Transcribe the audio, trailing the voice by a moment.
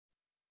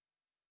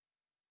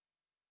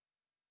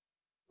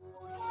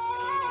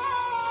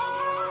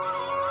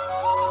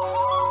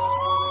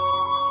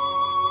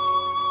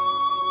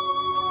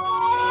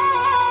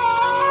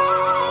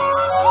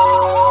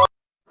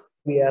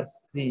we are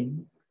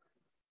seeing,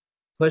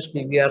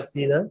 firstly we are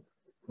see the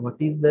what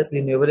is the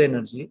renewable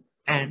energy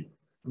and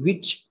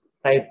which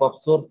type of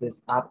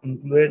sources are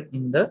included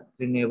in the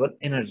renewable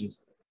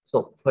energies.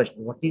 So first,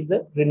 what is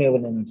the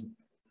renewable energy?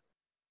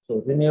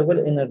 So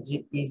renewable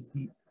energy is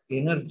the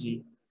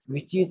energy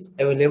which is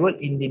available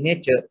in the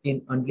nature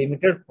in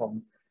unlimited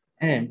form,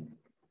 and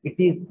it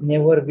is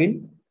never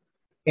been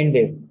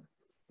ended.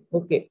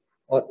 Okay,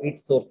 or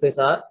its sources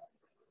are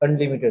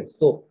unlimited.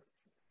 So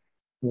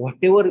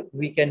whatever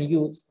we can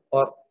use,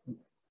 or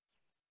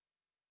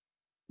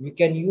we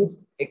can use,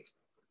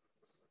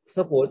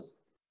 suppose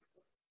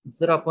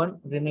जर आपण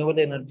renewable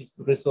energy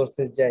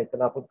resources जे आहेत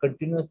त्याला आपण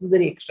continuously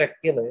जरी extract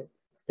केलंय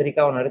तरी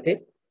काय होणार आहे,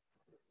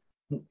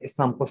 ते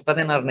संपुष्टात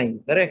येणार नाही.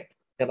 करेक्ट,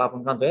 त्याला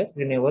आपण काय म्हणतोय,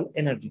 renewable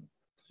energy.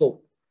 So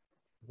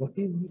what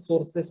is the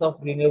sources of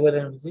renewable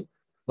energy?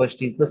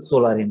 First is the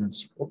solar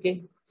energy.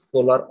 Okay,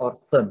 solar or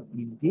sun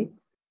is the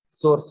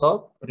source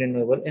of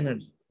renewable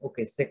energy.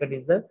 Okay, second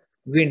is the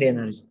wind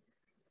energy,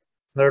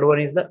 third one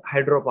is the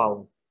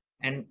hydropower,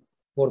 and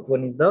fourth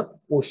one is the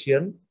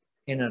ocean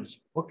energy.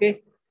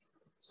 Okay,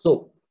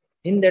 so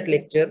in that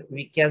lecture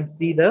we can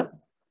see the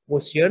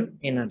ocean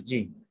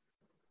energy.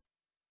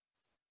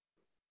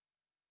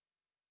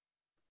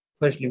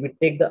 Firstly, we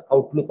take the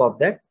outlook of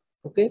that.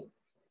 Okay,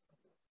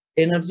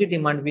 energy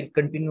demand will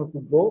continue to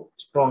grow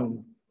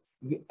strongly.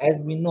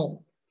 As we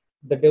know,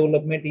 the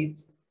development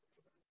is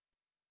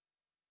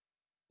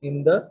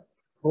in the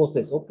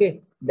process.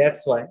 Okay,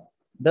 that's why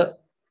the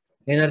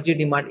energy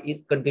demand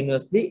is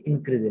continuously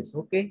increases.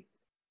 Okay,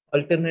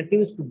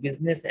 alternatives to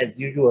business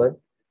as usual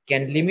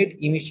can limit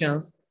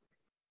emissions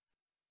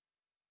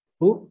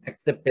to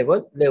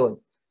acceptable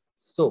levels.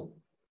 So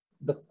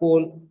the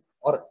coal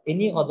or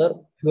any other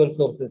fuel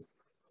sources,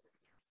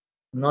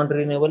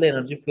 non-renewable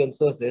energy fuel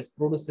sources,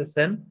 produces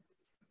an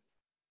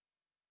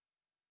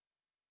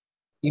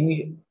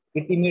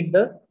it emit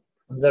the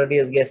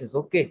hazardous gases.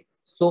 Okay,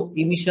 so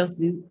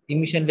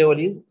emission level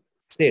is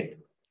set.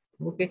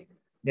 Okay,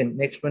 then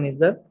next one is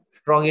the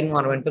strong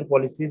environmental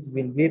policies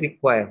will be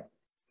required.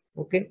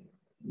 Okay,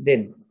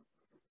 then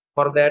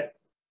for that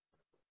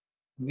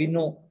we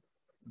know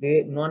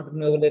the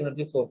non-renewable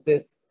energy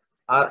sources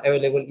are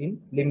available in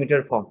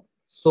limited form.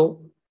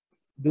 So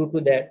due to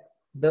that,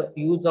 the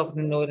use of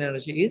renewable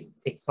energy is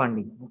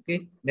expanding.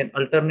 Okay, then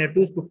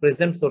alternatives to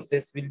present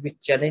sources will be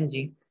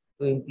challenging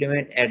to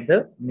implement at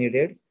the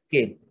needed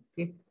scale.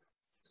 Okay,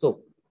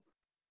 so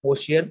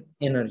ocean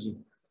energy.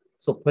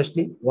 So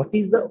firstly, what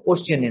is the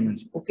ocean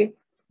energy? Okay,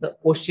 the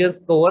oceans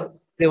cover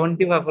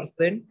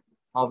 75%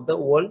 of the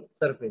world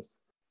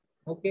surface.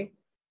 Okay,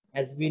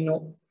 as we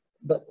know,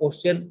 the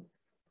ocean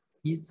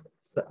is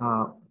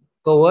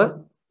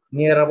cover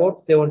near about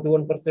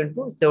 71%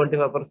 to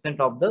 75%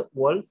 of the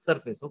world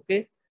surface.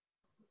 Okay,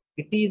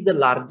 it is the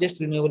largest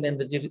renewable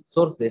energy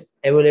sources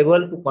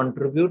available to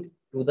contribute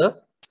to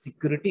the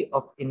security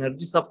of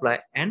energy supply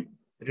and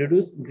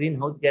reduce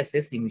greenhouse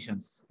gases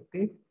emissions.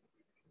 Okay,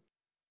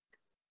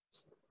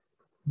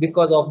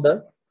 because of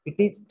the it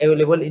is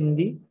available in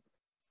the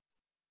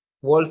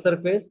world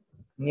surface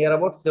near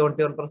about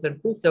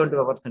 71% to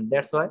 75%.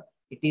 That's why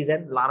it is a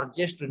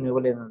largest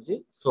renewable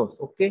energy source.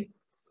 Okay,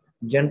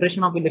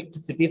 generation of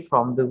electricity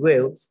from the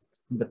waves,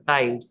 the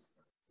tides,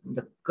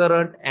 the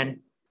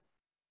currents,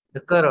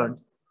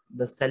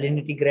 the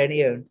salinity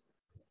gradients,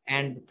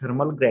 and the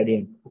thermal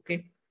gradient.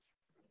 Okay,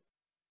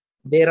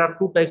 there are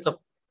two types of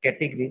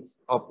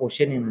categories of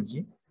ocean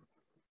energy.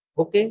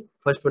 Okay,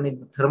 first one is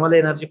the thermal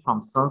energy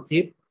from sun's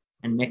heat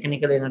and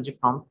mechanical energy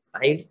from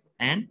tides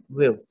and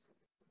waves.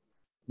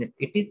 Then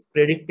it is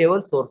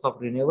predictable source of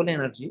renewable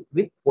energy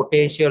with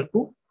potential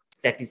to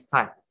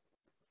satisfy.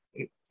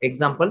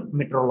 Example,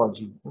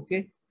 meteorology.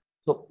 Okay,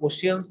 so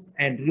oceans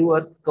and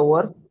rivers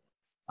covers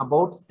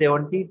about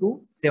 70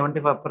 to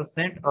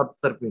 75% of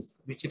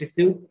surface, which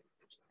receive,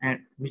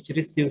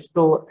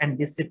 store and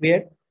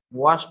dissipate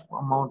vast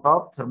amount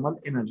of thermal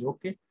energy.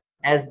 Okay,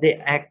 as they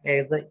act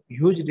as a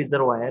huge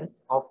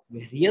reservoirs of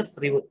various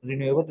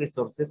renewable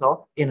resources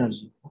of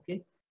energy.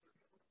 Okay,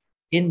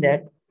 in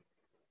that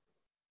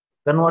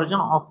conversion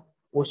of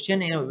ocean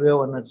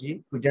wave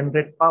energy to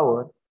generate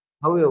power.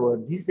 However,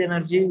 this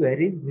energy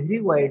varies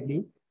very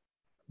widely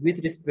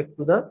with respect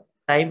to the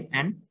time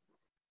and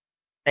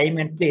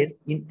place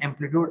in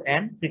amplitude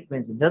and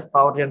frequency. Thus,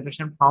 power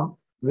generation from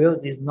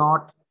waves is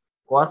not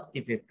cost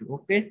effective.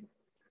 Okay.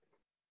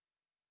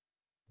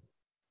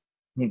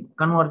 The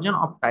conversion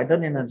of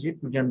tidal energy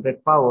to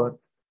generate power.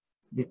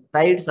 The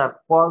tides are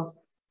caused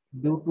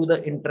due to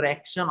the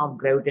interaction of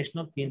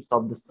gravitational fields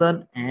of the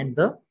sun and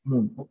the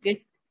moon.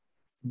 Okay.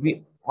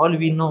 We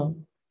know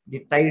the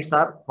tides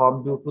are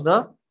formed due to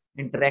the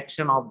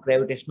interaction of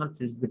gravitational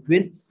fields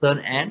between sun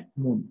and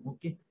moon.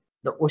 Okay,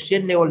 the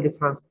ocean level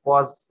difference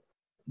caused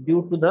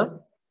due to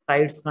the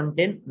tides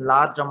contain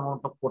large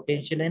amount of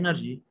potential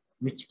energy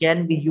which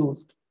can be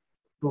used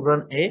to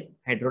run a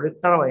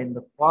hydraulic turbine.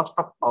 The cost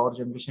of power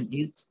generation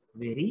is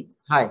very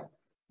high.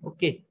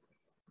 Okay,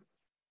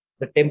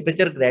 the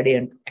temperature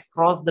gradient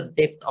across the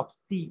depth of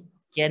sea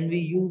can be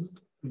used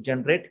to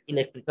generate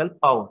electrical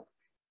power.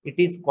 It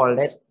is called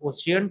as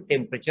ocean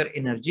temperature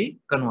energy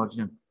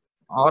conversion,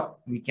 or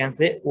we can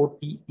say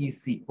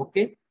OTEC.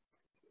 Okay.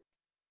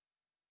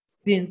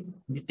 Since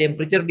the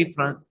temperature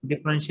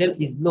differential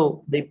is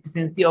low, the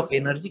efficiency of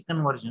energy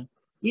conversion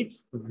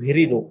is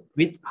very low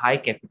with high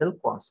capital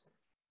cost.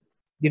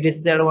 The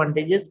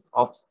disadvantages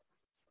of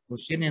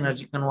ocean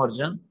energy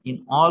conversion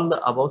in all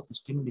the above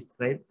system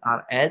described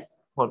are as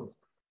follows.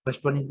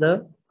 First one is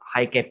the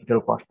high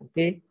capital cost.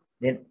 Okay.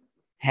 Then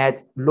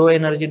has low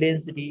energy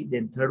density.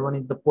 Then third one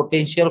is the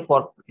potential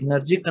for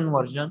energy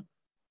conversion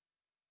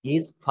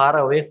is far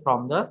away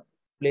from the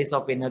place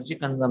of energy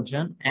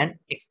consumption, and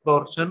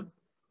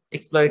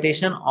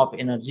exploitation of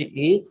energy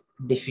is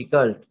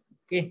difficult.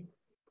 Okay.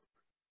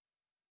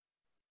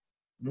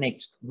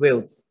 Next,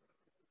 waves.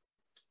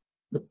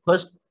 The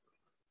first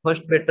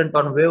patent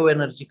on wave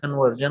energy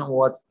conversion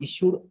was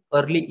issued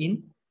early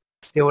in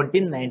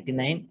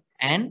 1799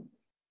 and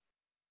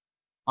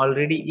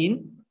already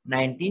in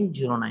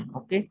 1909.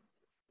 Okay.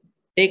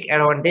 Take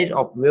advantage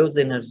of waves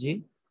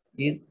energy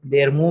is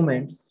their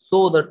movement,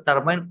 so the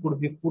turbine could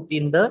be put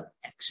in the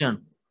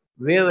action.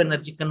 Wave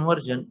energy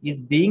conversion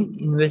is being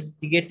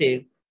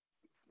investigated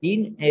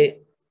in a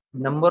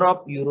number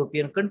of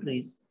European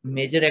countries.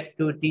 Major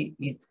activity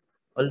is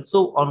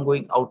also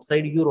ongoing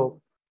outside Europe,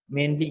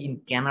 mainly in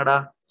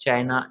Canada,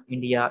 China,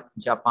 India,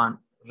 Japan,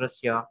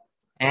 Russia,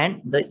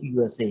 and the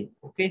USA.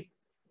 Okay.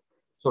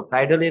 So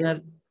tidal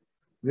energy,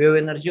 wave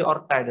energy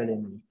or tidal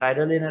energy.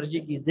 Tidal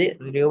energy is a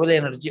renewable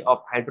energy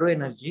of hydro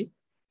energy,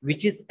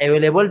 which is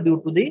available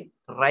due to the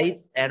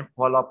rise and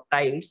fall of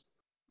tides,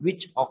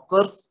 which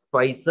occurs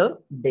twice a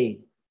day.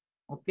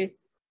 Okay.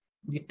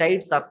 The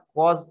tides are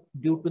caused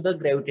due to the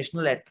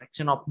gravitational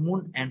attraction of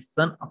moon and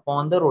sun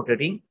upon the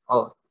rotating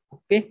earth.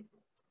 Okay.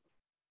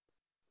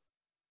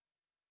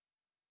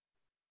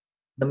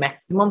 The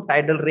maximum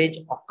tidal range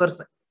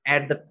occurs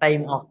at the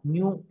time of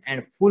new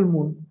and full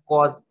moon,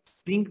 cause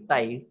spring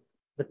tide.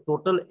 The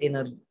total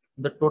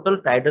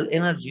tidal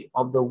energy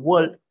of the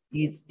world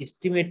is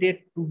estimated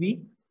to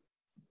be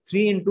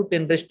 3 into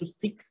 10 raised to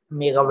 6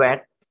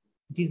 megawatt.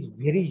 It is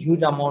very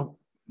huge amount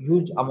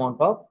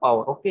of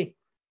power. Okay.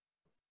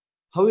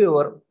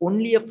 However,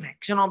 only a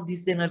fraction of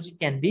this energy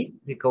can be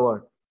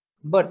recovered.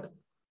 But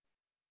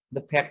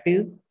the fact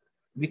is,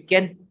 we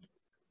can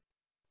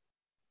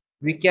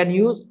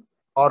use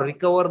or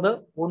recover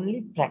the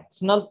only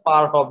fractional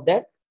part of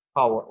that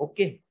power.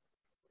 Okay.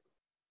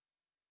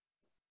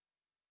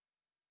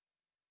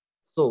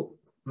 So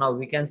now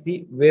we can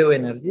see wave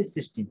energy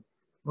system.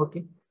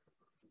 Okay.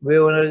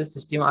 Wave energy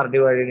system are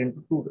divided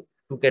into two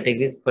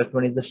categories. First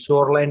one is the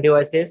shoreline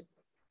devices.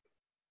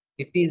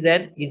 It is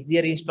an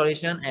easier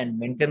installation and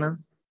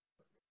maintenance.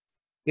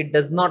 It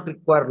does not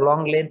require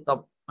long length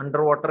of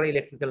underwater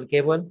electrical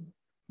cable.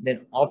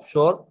 Then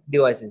offshore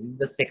devices is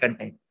the second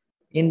type.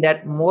 In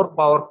that more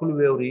powerful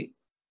wave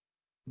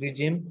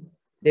regime,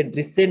 the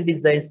recent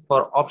designs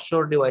for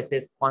offshore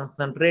devices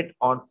concentrate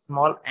on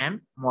small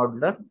and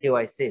modular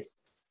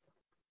devices.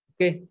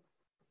 Okay.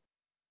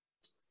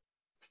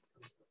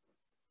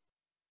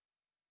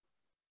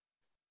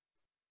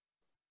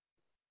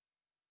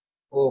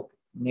 Okay.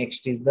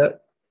 Next is the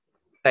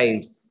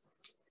tides.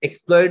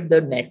 Exploit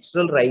the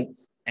natural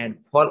rise and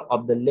fall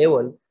of the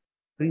level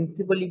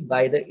principally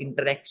by the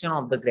interaction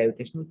of the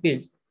gravitational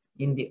fields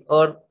in the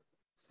Earth,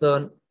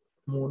 Sun,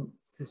 Moon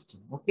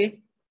system.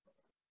 Okay.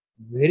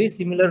 Very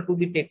similar to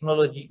the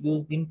technology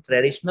used in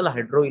traditional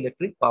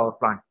hydroelectric power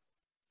plant.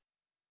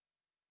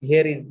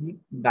 Here is the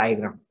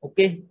diagram.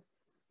 Okay.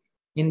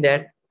 In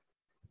that,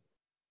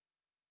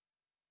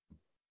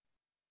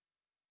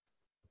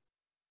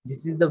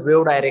 this is the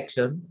wave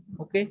direction.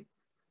 Okay.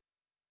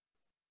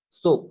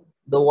 So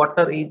the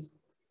water is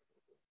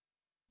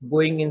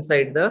going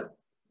inside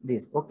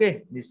this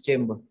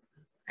chamber,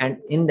 and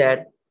in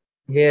that,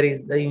 here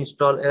is the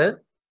install a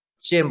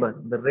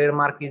chamber. The red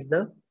mark is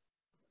the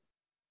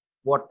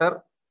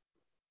water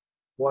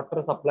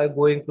supply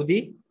going to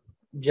the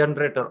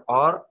generator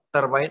or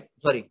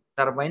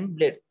turbine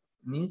blade,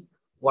 means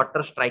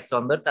water strikes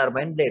on the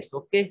turbine blades.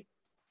 Okay.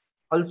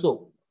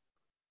 Also,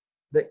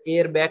 the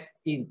air back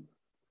in,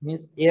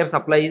 means air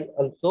supply is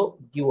also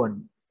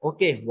given.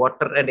 Okay.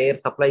 Water and air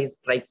supply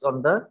strikes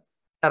on the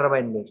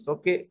turbine blades.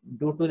 Okay.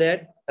 Due to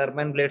that,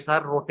 turbine blades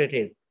are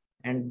rotated,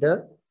 and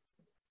the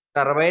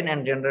turbine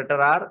and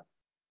generator are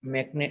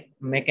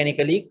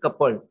mechanically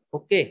coupled.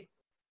 Okay.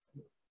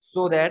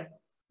 So that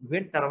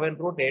when turbine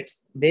rotates,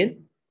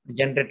 then the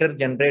generator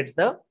generates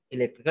the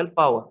electrical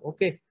power.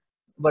 Okay.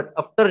 But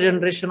after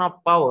generation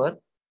of power,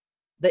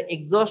 the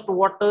exhaust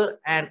water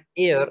and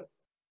air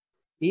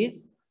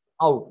is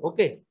out.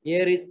 Okay.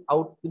 Air is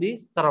out to the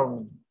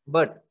surrounding,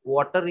 but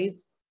water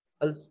is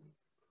also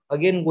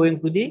again going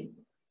to the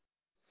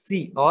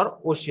sea or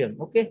ocean.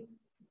 Okay.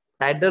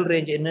 Tidal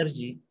range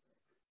energy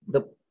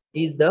the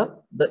is the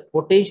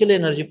potential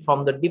energy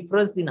from the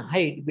difference in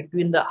height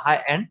between the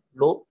high and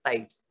low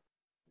tides.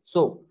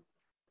 So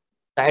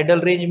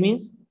tidal range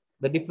means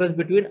the difference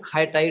between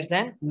high tides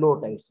and low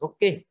tides.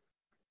 Okay.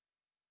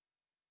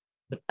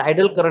 The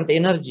tidal current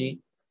energy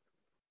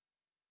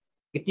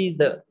it is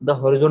the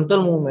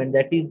horizontal movement,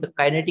 that is the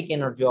kinetic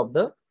energy of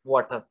the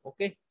water.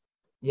 Okay,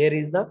 here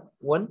is the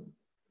one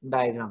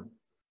diagram.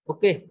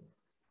 Okay,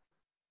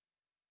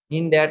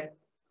 in that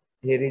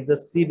there is a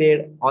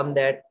seabed, on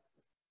that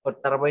a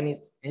turbine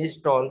is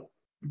installed,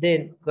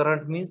 then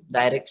current means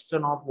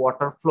direction of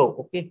water flow.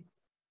 Okay,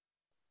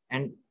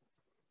 and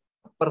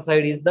upper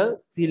side is the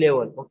sea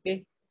level.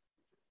 Okay,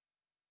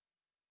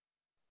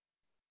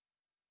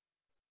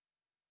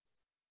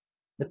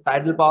 the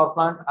tidal power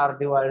plant are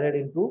divided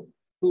into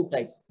two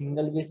types: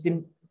 single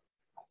basin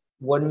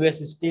one way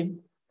system,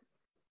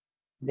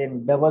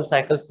 then double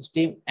cycle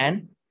system,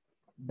 and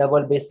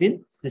double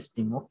basin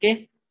system.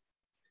 Okay,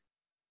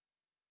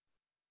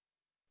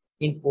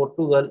 in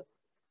Portugal,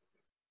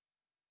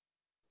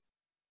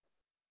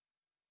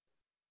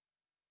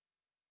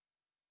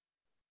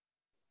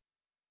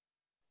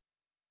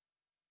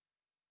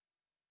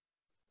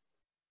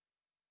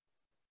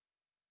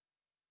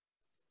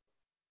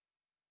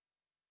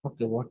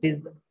 okay, what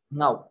is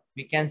now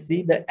we can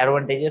see the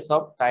advantages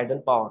of tidal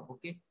power.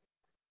 Okay,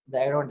 the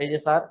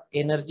advantages are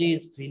energy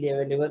is freely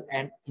available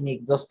and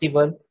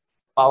inexhaustible.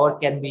 Power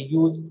can be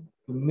used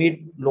to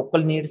meet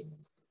local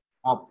needs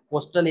of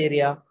coastal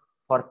area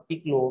for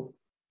peak load.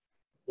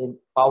 Then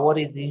power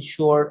is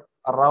ensured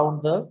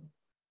around the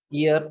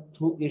year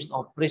through its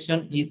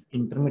operation is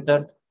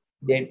intermittent.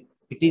 Then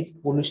it is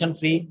pollution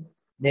free.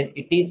 Then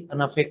it is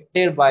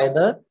unaffected by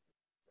the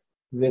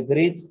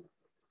vagaries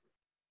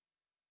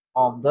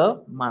of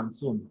the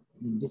monsoon.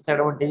 The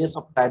disadvantages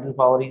of tidal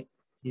power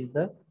is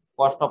the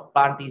cost of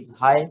plant is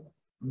high,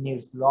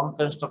 needs long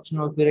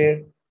constructional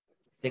period.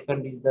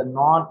 Second is the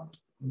not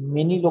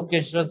many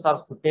locations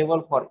are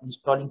suitable for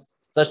installing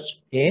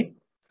such a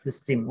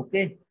system.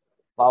 Okay,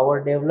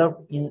 power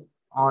developed in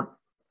on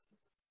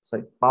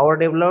power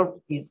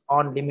developed is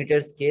on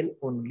limited scale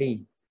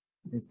only.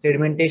 The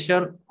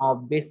sedimentation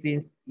of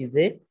basins is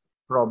a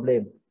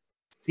problem.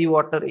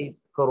 Seawater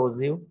is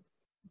corrosive.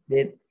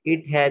 Then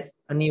it has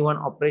uneven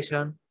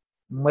operation.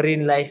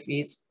 Marine life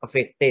is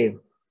affected.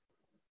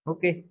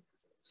 Okay.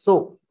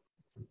 So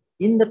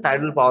in the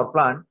tidal power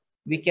plant,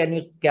 we can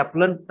use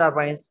Kaplan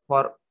turbines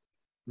for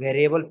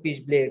variable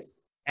pitch blades,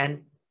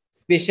 and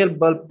special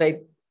bulb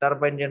type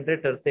turbine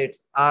generator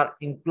sets are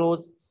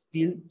enclosed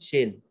steel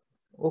shell.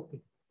 Okay.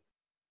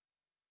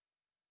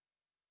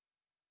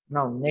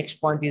 Now,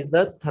 next point is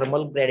the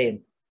thermal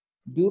gradient.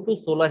 Due to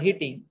solar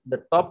heating,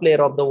 the top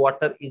layer of the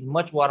water is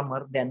much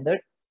warmer than the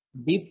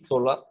deep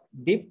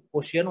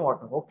ocean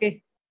water.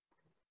 Okay.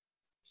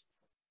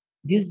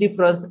 This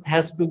difference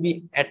has to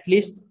be at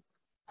least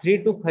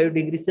 3 to 5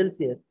 degrees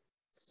Celsius.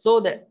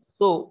 So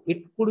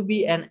it could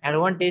be an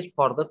advantage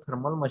for the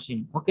thermal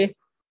machine. Okay.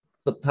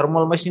 So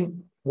thermal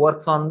machine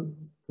works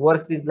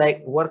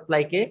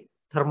like a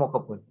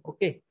thermocouple.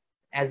 Okay.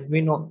 As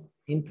we know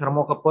in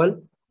thermocouple,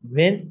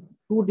 when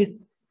two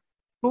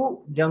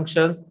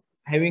junctions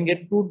having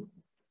a two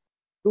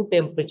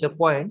temperature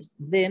points,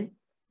 then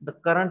the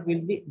current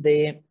will be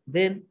then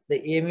the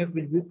EMF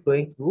will be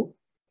flowing through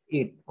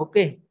it.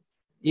 Okay,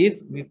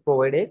 if we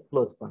provide a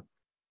closed path.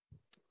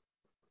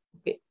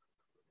 Okay,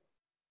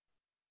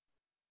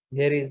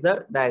 here is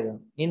the diagram.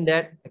 In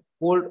that,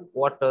 cold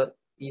water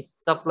is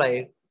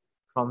supplied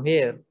from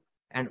here,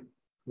 and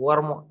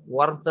warm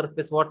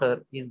surface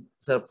water is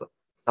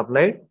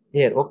supplied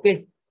here.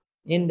 Okay,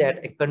 in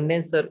that a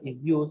condenser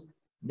is used,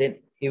 then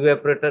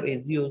evaporator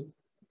is used,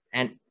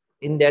 and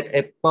in that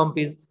a pump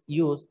is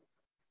used,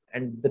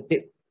 and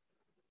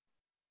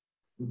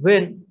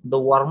when the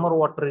warmer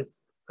water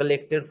is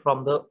collected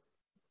from the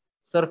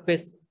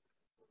surface,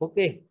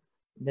 okay,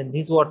 then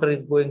this water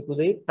is going to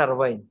the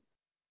turbine.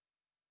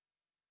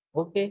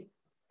 Okay,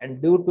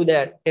 and due to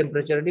that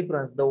temperature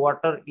difference, the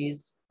water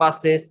is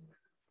passes.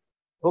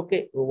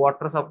 Okay,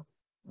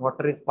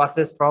 water is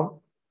passes from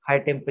high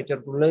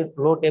temperature to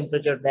low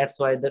temperature. That's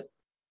why the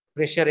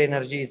pressure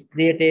energy is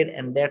created,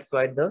 and that's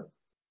why the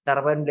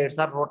turbine blades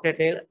are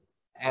rotated,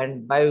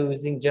 and by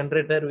using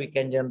generator we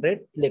can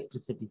generate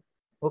electricity.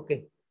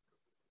 Okay,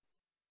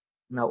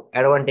 now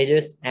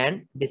advantages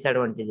and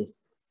disadvantages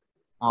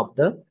of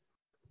the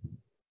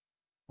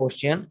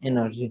ocean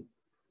energy.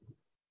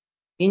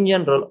 In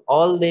general,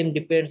 all them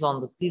depends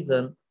on the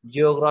season,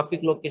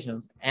 geographic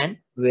locations, and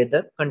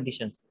weather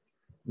conditions.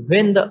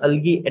 When the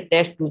algae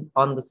attached to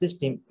on the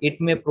system, it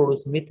may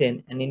produce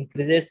methane and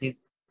increases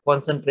its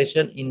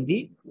concentration in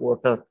the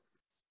water.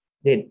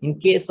 Then, in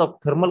case of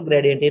thermal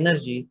gradient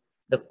energy,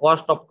 the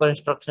cost of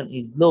construction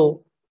is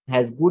low,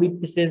 has good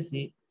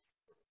efficiency,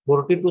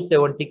 40 to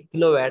 70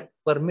 kilowatt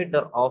per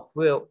meter of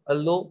wave,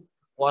 although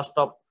cost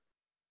of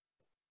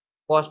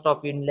cost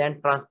of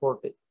inland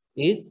transport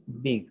is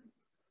big.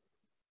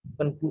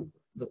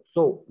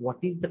 So, what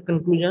is the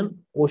conclusion?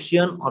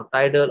 Ocean or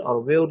tidal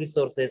or wave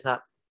resources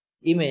are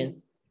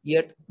immense,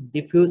 yet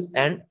diffuse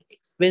and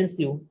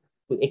expensive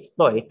to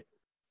exploit.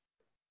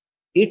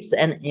 It's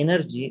an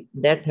energy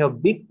that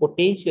have big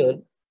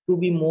potential to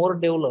be more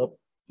developed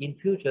in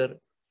future.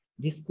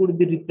 This could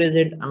be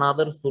represent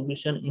another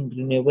solution in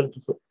renewable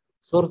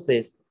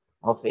sources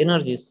of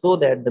energy, so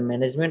that the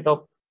management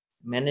of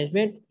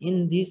management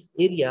in this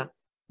area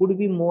could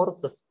be more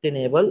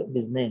sustainable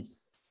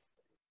business.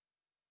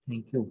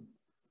 Thank you.